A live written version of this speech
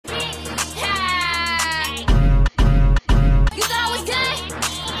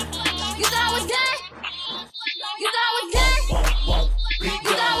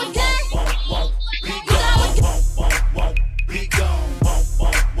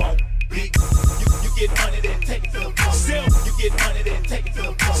get money, then take it to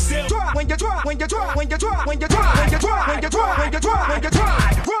the floor. Drive when you drive, when you drive, when you drive, when you drive, when you drive, when you drive, when you drive, when you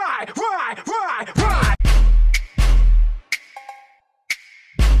drive, ride.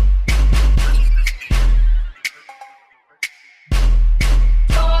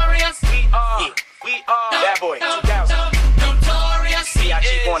 We are that boy, 2000. Notorious. C.I.G.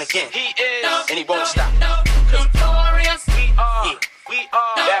 born again. He is, and he won't stop. Notorious. We are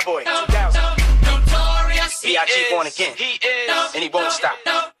that boy, 2000. Notorious. C.I.G. born again. He is, and he won't stop.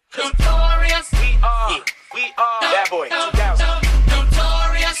 Notorious. We are that boy, 2000.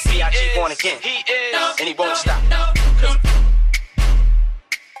 Notorious. C.I.G. born again. He is, and he won't stop.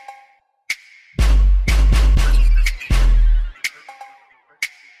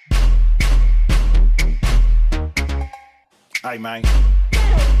 Hey man.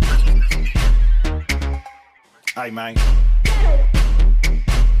 Hey man.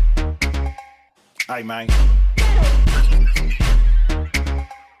 Hey man.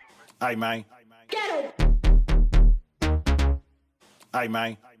 Hey man. Hey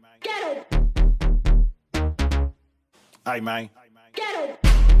man. Hey man.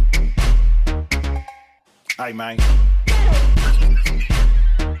 Hey man.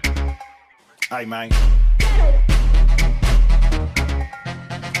 Hey man.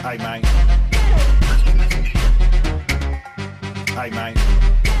 Hey man. Hey man.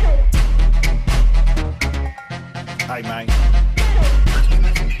 Hey man.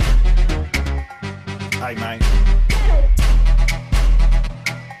 Hey man.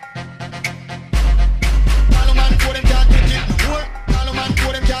 All man for them can't take it no more. All man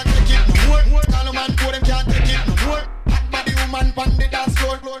for them can't take it no more. All man for them can't take it no more. Body woman pon the dance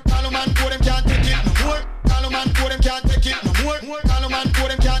floor. All man for them can't take it no more. All man for them can't take it no more. All man for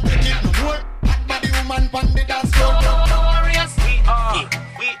them can't take it no more. Body woman pon the dance floor. Notorious.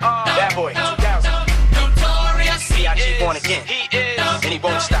 We are that boy, 2000. Notorious. C.I.G. born again. He is, and he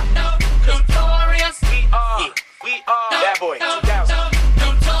won't stop. Notorious. We are that boy, 2000.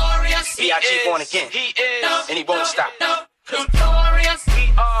 Notorious. C.I.G. born again. He is, and he won't stop. Notorious.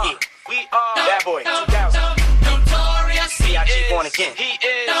 We are that boy, 2000. Notorious. C.I.G. born again. He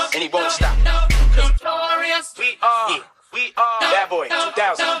is, and he won't stop. Notorious. We are that boy,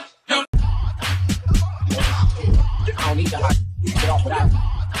 2000. I don't need the hot. Get off of that.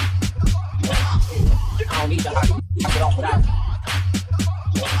 I don't need the hot. Get off of that.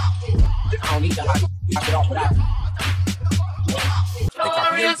 I don't need the hot. Get off of that. They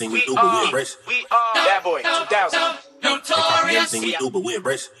copy everything we do, but we embrace it. We are that boy, 2000. They copy everything we do, but we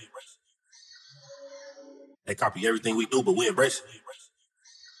embrace it. They copy everything we do, but we embrace it.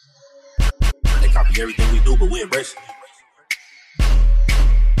 They copy everything we do, but we embrace it.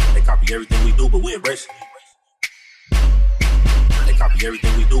 They copy everything we do, but we embrace it. They copy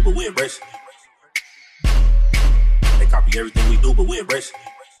everything we do, but we embrace it. They copy everything we do, but we embrace it.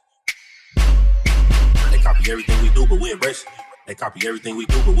 They copy everything we do, but we embrace it. They copy everything we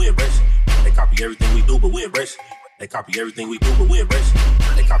do, but we embrace it. They copy everything we do, but we embrace it. They copy everything we do, but we embrace it.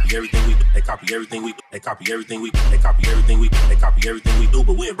 They copy everything we do. They copy everything we do. They copy everything we do. They copy everything we do. They copy everything we do,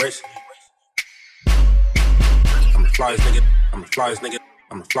 but we embrace it. I'm the flyest nigga. I'm the flyest nigga.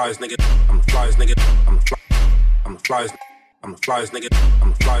 I'm the flyest nigga. I'm the flyest nigga. I'm the flyest. I'm the flyest nigga.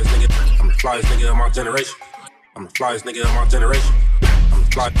 I'm the flyest nigga. I'm the flyest nigga of my generation. I'm the flyest nigga of my generation. I'm the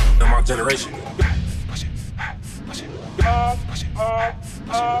flyest of my generation.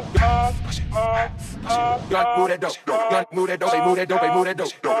 Gun move that dope, gun move that dope, move that dope, move that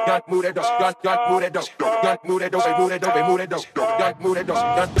dope, gun move that dope, gun move that dope, gun move that dope, move that dope, move that dope, gun move that dope,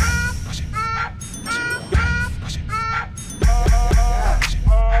 gun.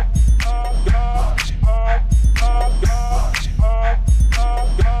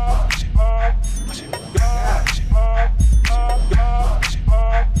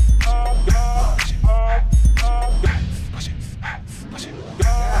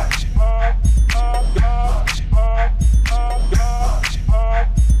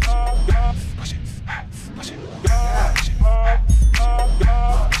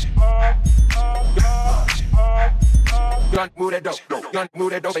 Gun move that dope, gun move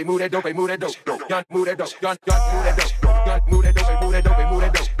that dope, move that dope, move that dope, gun move that dope, gun move that dope, gun move that dope, move that dope, move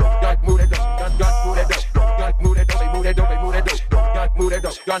that dope, gun move that dope, gun move that dope, gun move that dope, move that dope, move that dope, gun move that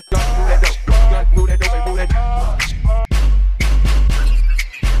dope, gun move that dope, gun move that dope, move that dope.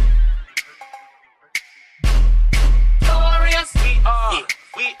 Notorious,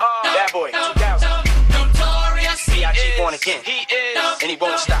 we are that boy, 2000. Notorious, C.I.G. born again. He is, and he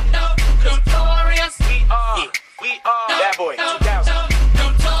won't stop. Notorious, we are that boy, 2000.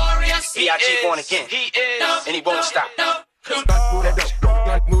 Notorious, C.I.G. born again. He is, and he won't stop. Gun move that dope,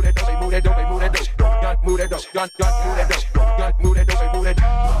 gun move that dope, move that dope, move that dope, gun move that dope, gun move that dope,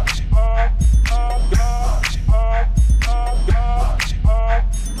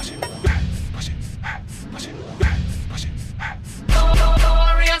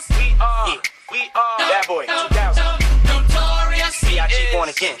 boy, 2000. Notorious. B.I.G. born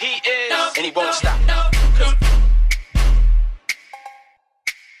again. He is. And he won't stop.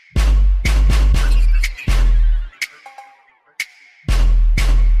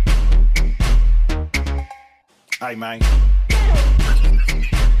 Aye, man.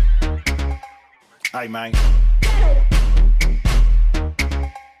 Aye, man.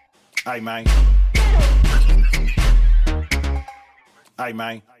 Aye, man. Aye,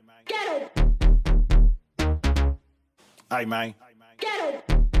 man. Aye, man.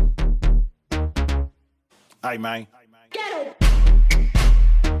 Aye, man.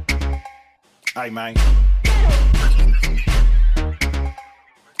 Aye, man.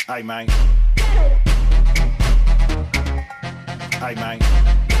 Aye, man. Aye, man.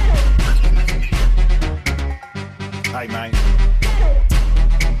 Aye, man.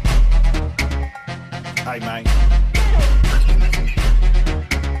 Aye, man.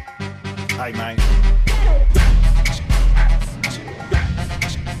 Aye, man.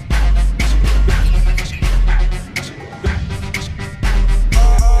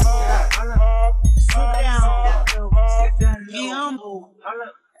 Be humble.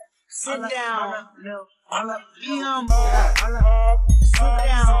 Sit down. Be humble. Sit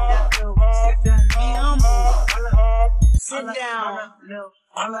down. Be humble. Sit down. Be humble. Sit down. Be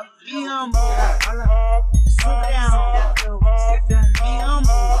humble. Sit down. Be humble.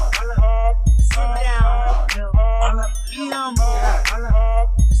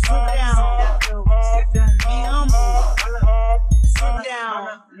 Sit down. Be humble. Sit down.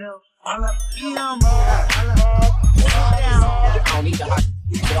 Be humble. I don't need the hot.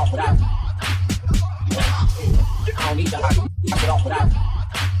 Get off without. I don't need the hot. Get off without.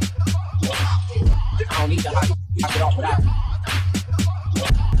 I don't need the hot. Get off without.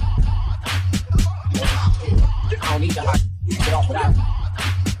 I don't need the hot. Get off without.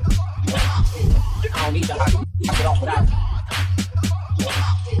 I don't need the hot. Get off without.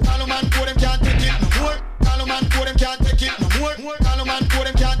 Call a man for them can't take it no more. Call a man for them can't take it no more. Call a man for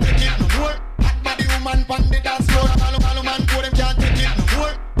them can't take it no more. Hot body woman pon the dance floor. Call a man for them can't take it no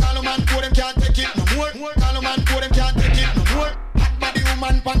more. Call a man for them can't take it no more. Call a man for them can't take it no more. Hot body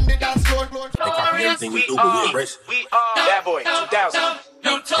woman pon the dance floor. They copy everything we do, but we embrace it. We are that boy, 2000.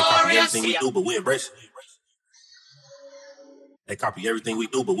 They copy everything we do, but we embrace it. They copy everything we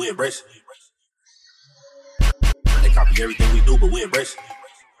do, but we embrace it. They copy everything we do, but we embrace it.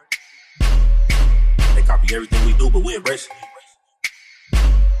 They copy everything we do, but we embrace it.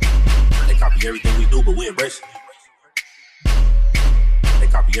 They copy everything we do, but we embrace it. They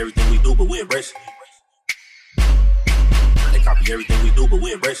copy everything we do, but we embrace it. They copy everything we do, but we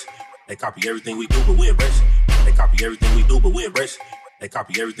embrace it. They copy everything we do, but we embrace it. They copy everything we do, but we embrace it. They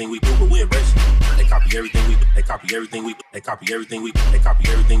copy everything we do, but we embrace it. They copy everything we do. They copy everything we do. They copy everything we do. They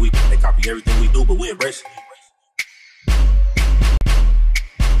copy everything we do. They copy everything we do, but we embrace it.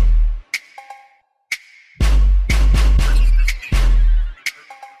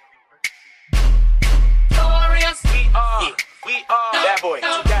 We are that boy,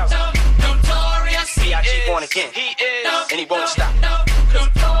 2000. Notorious. B.I.G. born again. He is. And he won't stop.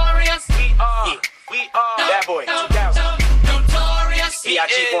 Notorious. We are that boy, 2000. Notorious.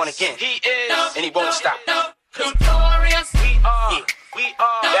 B.I.G. born again. He is. And he won't stop. Notorious. We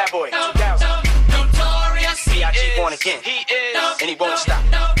are that boy, 2000. Notorious. B.I.G. born again. He is. And he won't stop.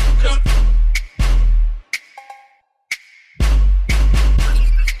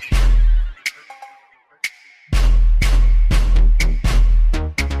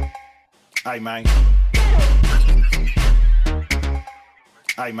 Aye, man.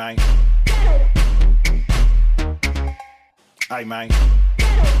 Aye, man. Aye, man.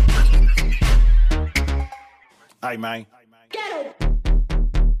 Aye, man.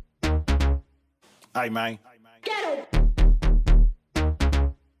 Aye, man.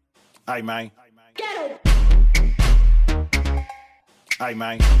 Aye, man. Aye,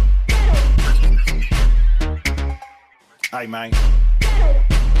 man. Aye, man.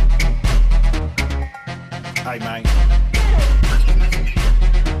 Aye, man.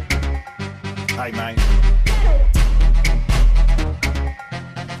 Aye, man.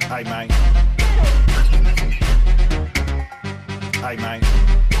 Aye, man. Aye, man.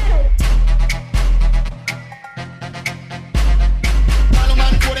 Call a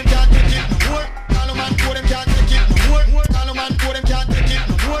man for them can't take it no more. Call a man for them can't take it no more. Call a man for them can't take it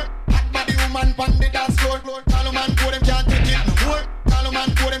no more. Hot body woman pon the dance floor. Call a man for them can't take it no more. Call a man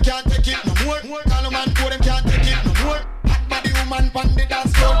for them can't take it no more. Call a man for them can't take it no more. Hot body woman pon the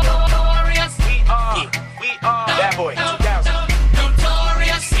dance floor. Notorious. We are that boy, 2000.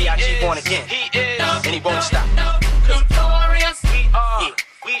 Notorious. B.I.G. born again. He is. And he won't stop. Notorious.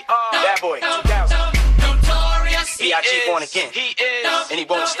 We are that boy, 2000. B.I.G. born again. He is. And he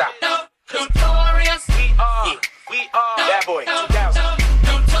won't stop. Notorious. We are Bad Boy 2000.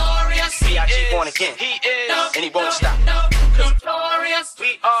 Notorious. B.I.G. born again. He is. And he won't stop. Notorious.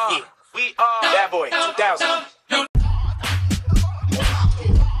 We are Bad Boy 2000.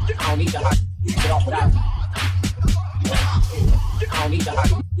 I don't need the hot. Get off of that. I don't need the hot.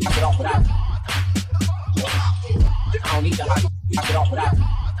 Get off of that. I don't need the hot. Get off of that.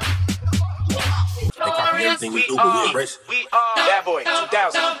 They copy everything we do, but we embrace it. We are Bad Boy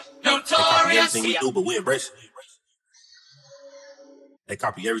 2000. They copy everything we do, but we embrace it. They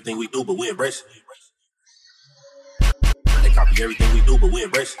copy everything we do, but we embrace it. They copy everything we do, but we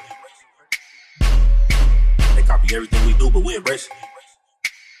embrace it. They copy everything we do, but we embrace it.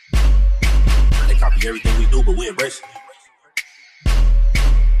 They copy everything we do, but we embrace it.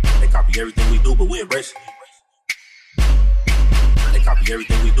 They copy everything we do, but we embrace it. They copy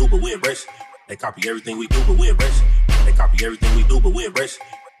everything we do, but we embrace it. They copy everything we do, but we embrace it. They copy everything we do, but we embrace it.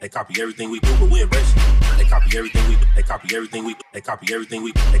 They copy everything we do, but we embrace it. They copy everything we do. They copy everything we do. They copy everything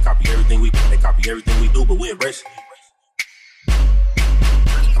we do. They copy everything we do. They copy everything we do, but we embrace it.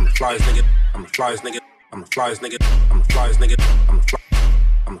 I'm the flyest nigga. I'm the flyest nigga. I'm the flyest nigga. I'm the flyest nigga. I'm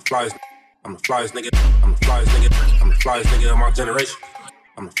the flyest. I'm the flyest nigga. I'm the flyest nigga. I'm the flyest nigga of my generation.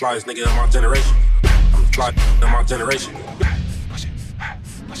 I'm the flyest nigga of my generation. I'm the flyest of my generation.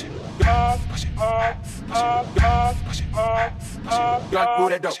 Gun move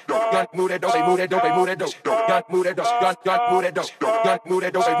that dope, gun move that dope, move that dope, move that dope, gun move that dope, gun move that dope, gun move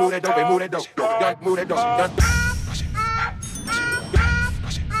that dope, move that dope, move that dope, gun move that dope, gun.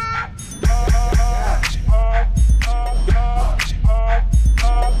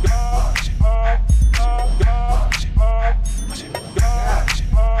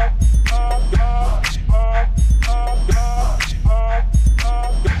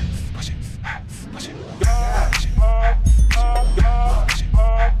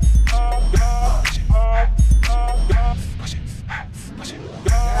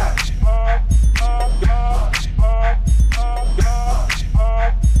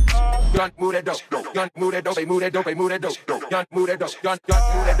 Gun move that dope, gun move that dope, move that dope, move that dope, gun move that dope, gun move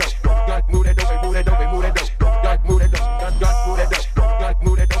that dope, gun move that dope, move that dope, move that dope, gun move that dope, gun move that dope, gun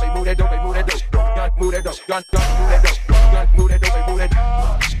move that dope, move that dope, move that dope, gun move that dope, gun move that dope, gun move that dope, move that dope.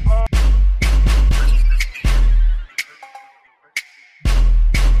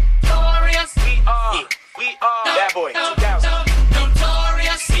 Notorious. We are Bad Boy 2000.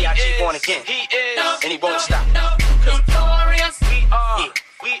 Notorious. B.I.G. born again. He is. And he won't stop. Notorious.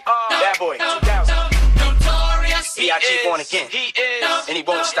 We are Bad Boy 2000. Notorious. B.I.G. born again. He is. And he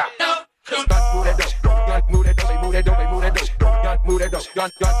won't stop. Gun move that dope, gun move that dope, move that dope, move that dope, gun move that dope, gun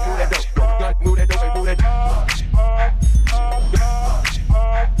move that dope, gun move that dope, move that dope.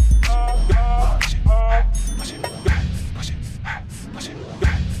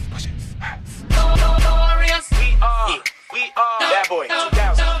 Notorious. We are Bad Boy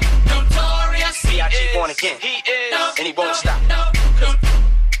 2000. Notorious. B.I.G. born again. He is. And he won't stop.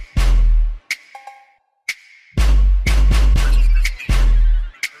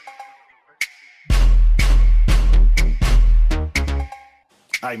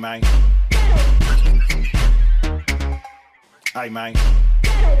 Hey man. Hey man.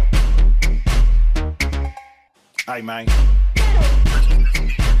 Hey man.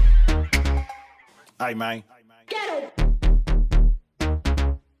 Hey man.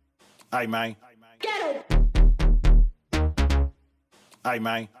 Hey man. Hey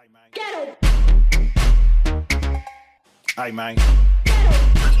man. Hey man.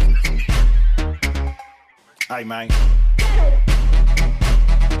 Hey man.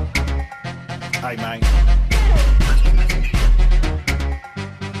 Hey man.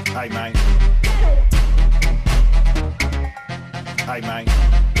 Hey man. Hey man.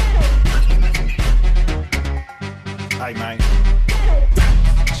 Hey man.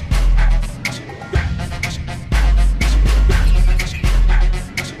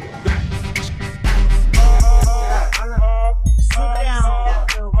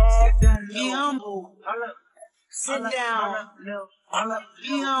 Sit down.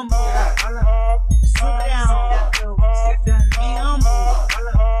 Be humble. Sit down. Be humble.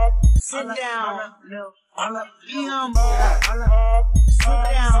 Sit down. Be humble. Sit down. Be humble.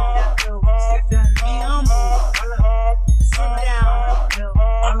 Sit down. Be humble. Sit down. Be humble.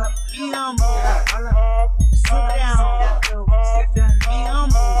 Sit down. Be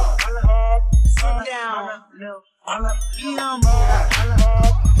humble. Sit down.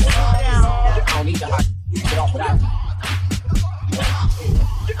 I don't need the hot. Get off of that.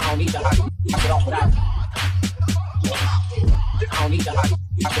 I don't need the hot. Get off of that. I don't need the hot.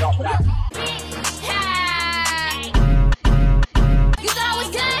 Get off of that. You thought I was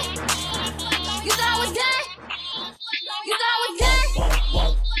gay? You thought I was gay? You thought I was gay?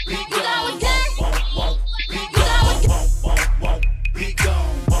 You thought I was gay? You thought I was gay?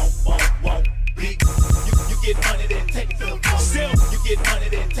 You get money, then take it to the floor. You get money,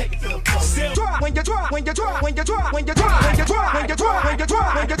 then take it to the floor. When you try, when you try, when you try, when you try, when you try, when you try, when you